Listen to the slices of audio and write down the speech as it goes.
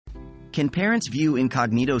Can parents view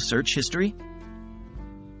incognito search history?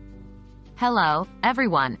 Hello,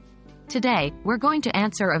 everyone. Today, we're going to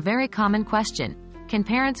answer a very common question. Can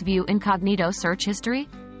parents view incognito search history?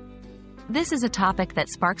 This is a topic that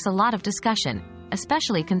sparks a lot of discussion,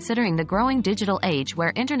 especially considering the growing digital age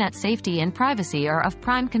where internet safety and privacy are of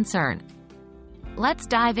prime concern. Let's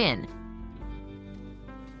dive in.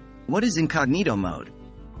 What is incognito mode?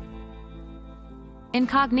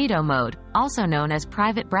 Incognito mode, also known as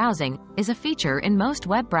private browsing, is a feature in most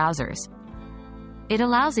web browsers. It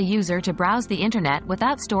allows a user to browse the internet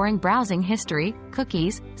without storing browsing history,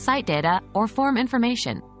 cookies, site data, or form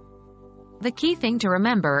information. The key thing to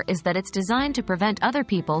remember is that it's designed to prevent other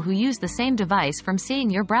people who use the same device from seeing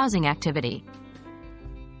your browsing activity.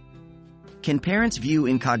 Can parents view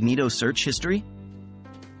incognito search history?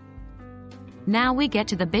 Now we get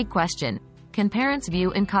to the big question. Can parents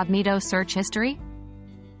view incognito search history?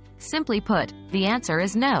 Simply put, the answer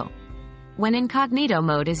is no. When incognito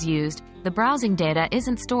mode is used, the browsing data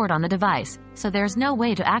isn't stored on the device, so there's no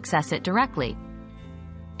way to access it directly.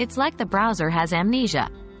 It's like the browser has amnesia.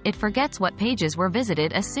 It forgets what pages were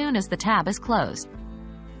visited as soon as the tab is closed.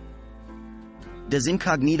 Does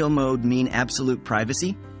incognito mode mean absolute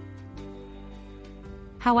privacy?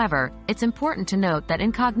 However, it's important to note that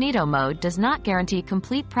incognito mode does not guarantee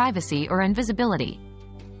complete privacy or invisibility.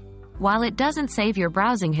 While it doesn't save your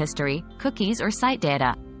browsing history, cookies or site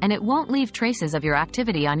data, and it won't leave traces of your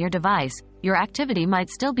activity on your device, your activity might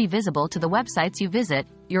still be visible to the websites you visit,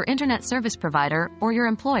 your internet service provider, or your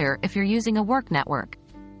employer if you're using a work network.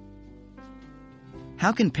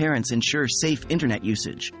 How can parents ensure safe internet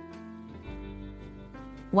usage?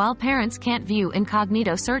 While parents can't view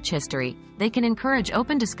incognito search history, they can encourage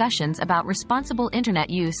open discussions about responsible internet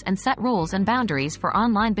use and set rules and boundaries for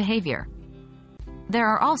online behavior. There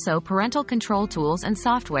are also parental control tools and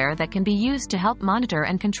software that can be used to help monitor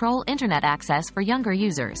and control internet access for younger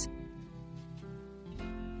users.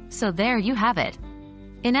 So there you have it.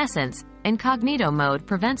 In essence, incognito mode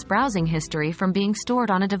prevents browsing history from being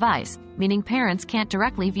stored on a device, meaning parents can't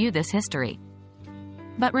directly view this history.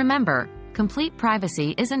 But remember, complete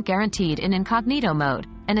privacy isn't guaranteed in incognito mode,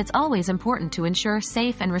 and it's always important to ensure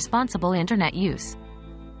safe and responsible internet use.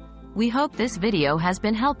 We hope this video has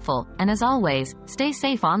been helpful, and as always, stay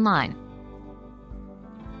safe online.